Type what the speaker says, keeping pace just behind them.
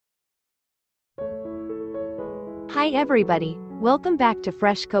Hi everybody, welcome back to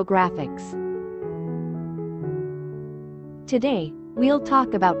Freshco Graphics. Today, we'll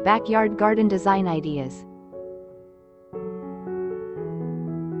talk about backyard garden design ideas.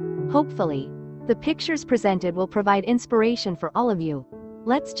 Hopefully, the pictures presented will provide inspiration for all of you.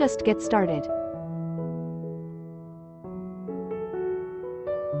 Let's just get started.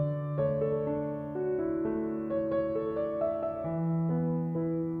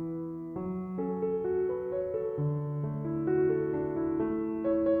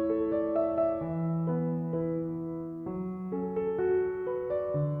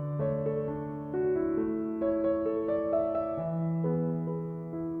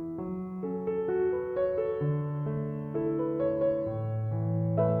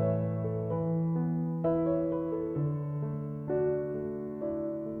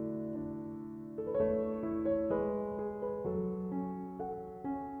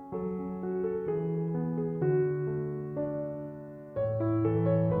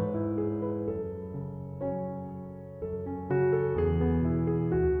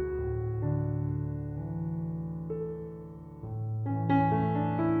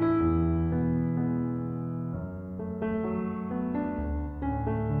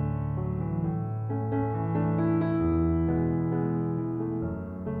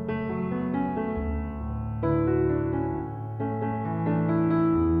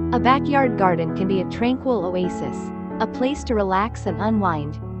 A backyard garden can be a tranquil oasis, a place to relax and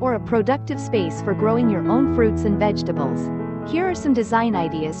unwind, or a productive space for growing your own fruits and vegetables. Here are some design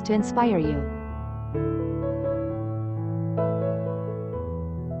ideas to inspire you.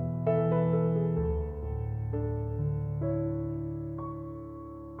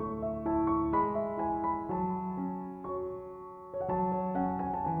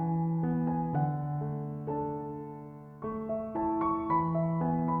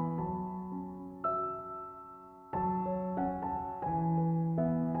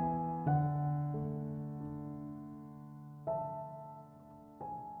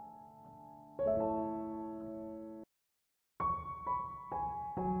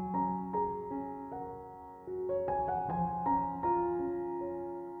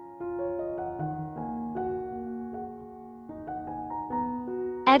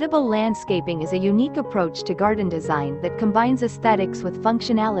 Edible landscaping is a unique approach to garden design that combines aesthetics with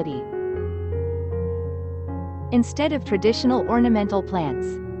functionality. Instead of traditional ornamental plants,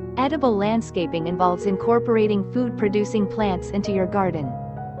 edible landscaping involves incorporating food-producing plants into your garden.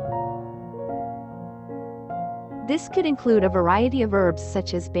 This could include a variety of herbs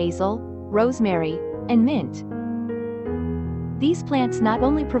such as basil, rosemary, and mint. These plants not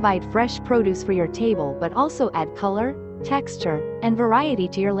only provide fresh produce for your table but also add color, texture, and variety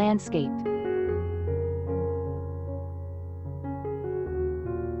to your landscape.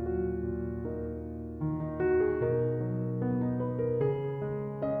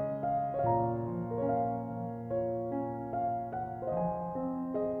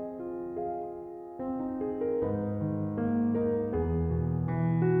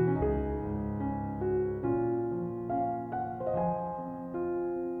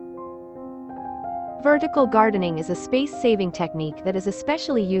 Vertical gardening is a space-saving technique that is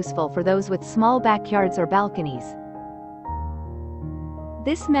especially useful for those with small backyards or balconies.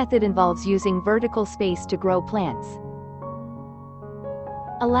 This method involves using vertical space to grow plants,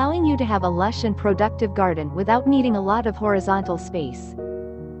 allowing you to have a lush and productive garden without needing a lot of horizontal space.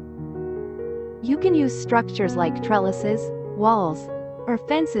 You can use structures like trellises, walls, or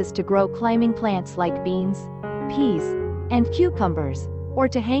fences to grow climbing plants like beans, peas, and cucumbers, or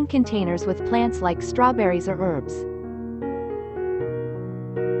to hang containers with plants like strawberries or herbs.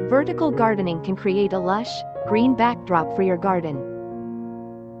 Vertical gardening can create a lush, green backdrop for your garden.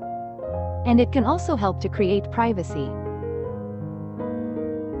 And it can also help to create privacy.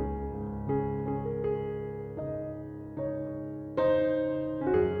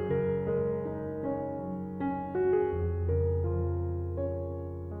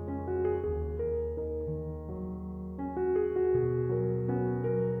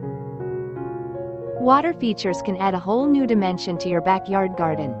 Water features can add a whole new dimension to your backyard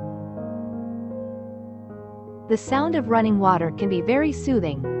garden. The sound of running water can be very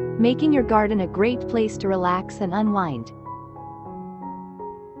soothing, making your garden a great place to relax and unwind.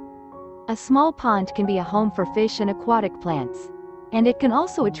 A small pond can be a home for fish and aquatic plants, and it can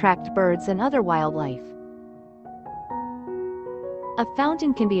also attract birds and other wildlife. A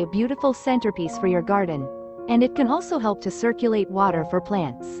fountain can be a beautiful centerpiece for your garden, and it can also help to circulate water for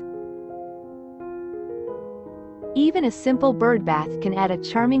plants. Even a simple bird bath can add a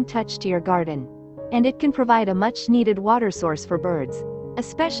charming touch to your garden, and it can provide a much-needed water source for birds,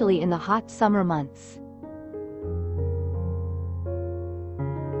 especially in the hot summer months.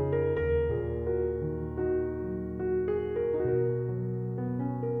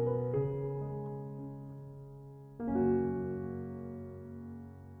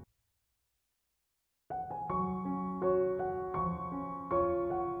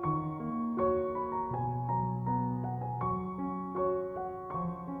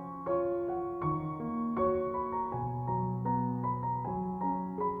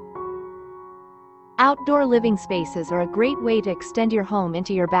 Outdoor living spaces are a great way to extend your home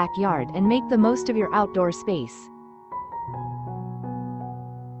into your backyard and make the most of your outdoor space.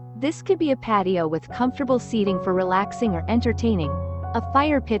 This could be a patio with comfortable seating for relaxing or entertaining, a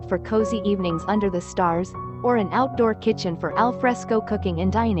fire pit for cozy evenings under the stars, or an outdoor kitchen for al fresco cooking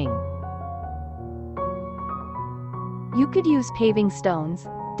and dining. You could use paving stones,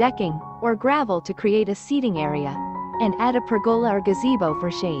 decking, or gravel to create a seating area, and add a pergola or gazebo for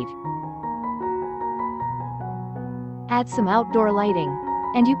shade. Add some outdoor lighting,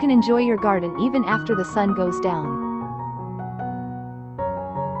 and you can enjoy your garden even after the sun goes down.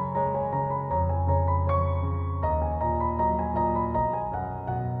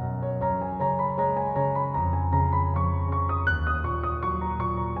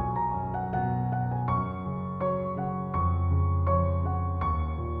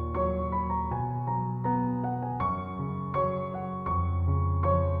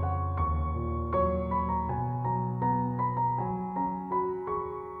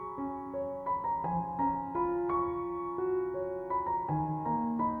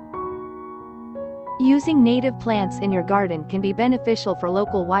 Using native plants in your garden can be beneficial for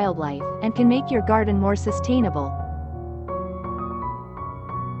local wildlife and can make your garden more sustainable.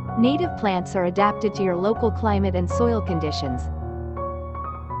 Native plants are adapted to your local climate and soil conditions,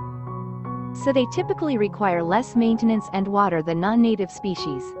 so they typically require less maintenance and water than non-native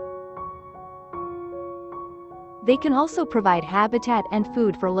species. They can also provide habitat and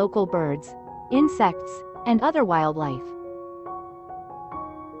food for local birds, insects, and other wildlife.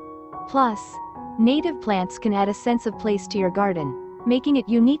 Plus, native plants can add a sense of place to your garden, making it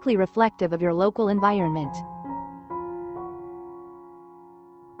uniquely reflective of your local environment.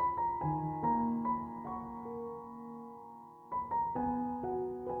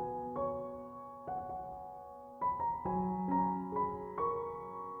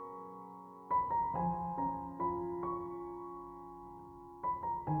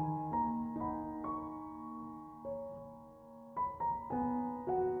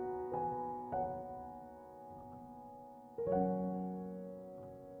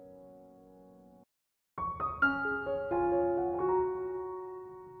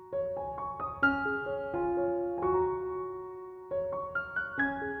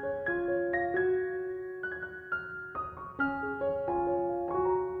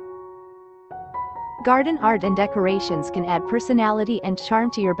 Garden art and decorations can add personality and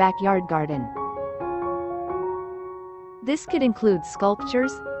charm to your backyard garden. This could include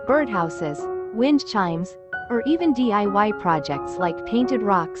sculptures, birdhouses, wind chimes, or even DIY projects like painted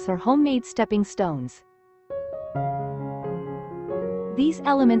rocks or homemade stepping stones. These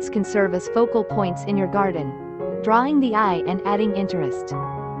elements can serve as focal points in your garden, drawing the eye and adding interest.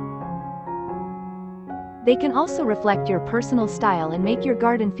 They can also reflect your personal style and make your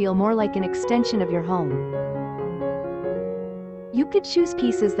garden feel more like an extension of your home. You could choose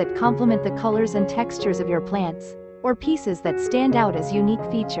pieces that complement the colors and textures of your plants, or pieces that stand out as unique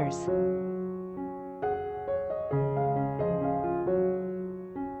features.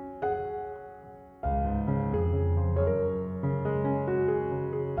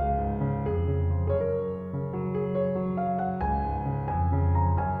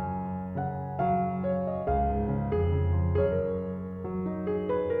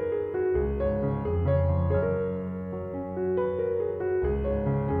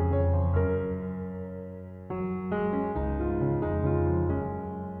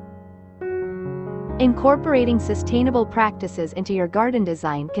 Incorporating sustainable practices into your garden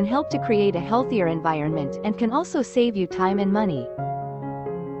design can help to create a healthier environment and can also save you time and money.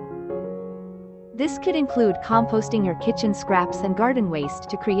 This could include composting your kitchen scraps and garden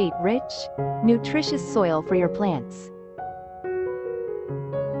waste to create rich, nutritious soil for your plants.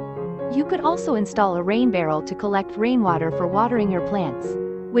 You could also install a rain barrel to collect rainwater for watering your plants,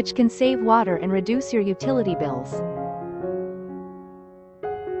 which can save water and reduce your utility bills.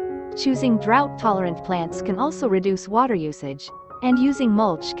 Choosing drought-tolerant plants can also reduce water usage, and using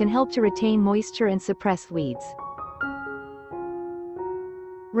mulch can help to retain moisture and suppress weeds.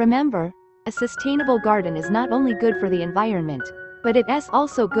 Remember, a sustainable garden is not only good for the environment, but it is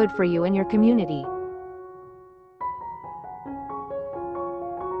also good for you and your community.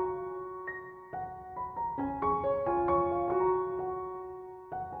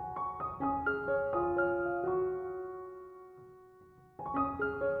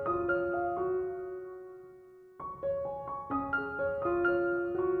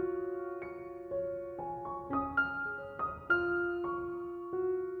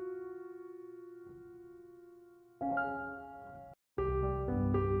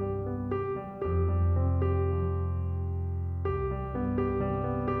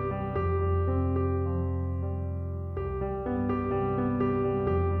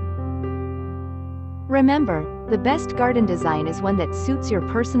 Remember, the best garden design is one that suits your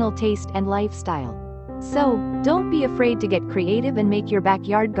personal taste and lifestyle. So, don't be afraid to get creative and make your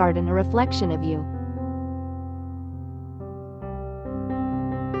backyard garden a reflection of you.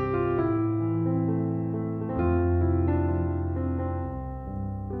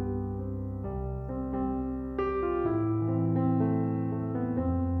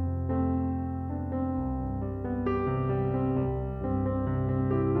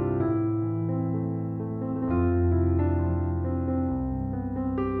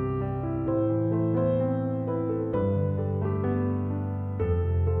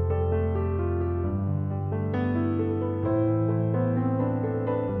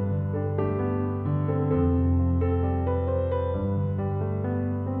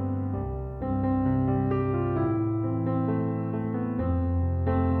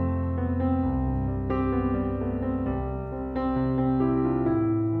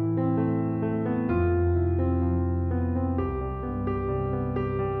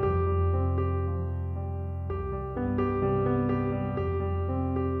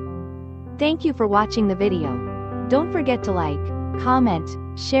 Thank you for watching the video. Don't forget to like, comment,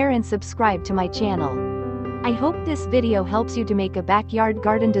 share and subscribe to my channel. I hope this video helps you to make a backyard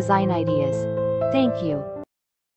garden design ideas. Thank you.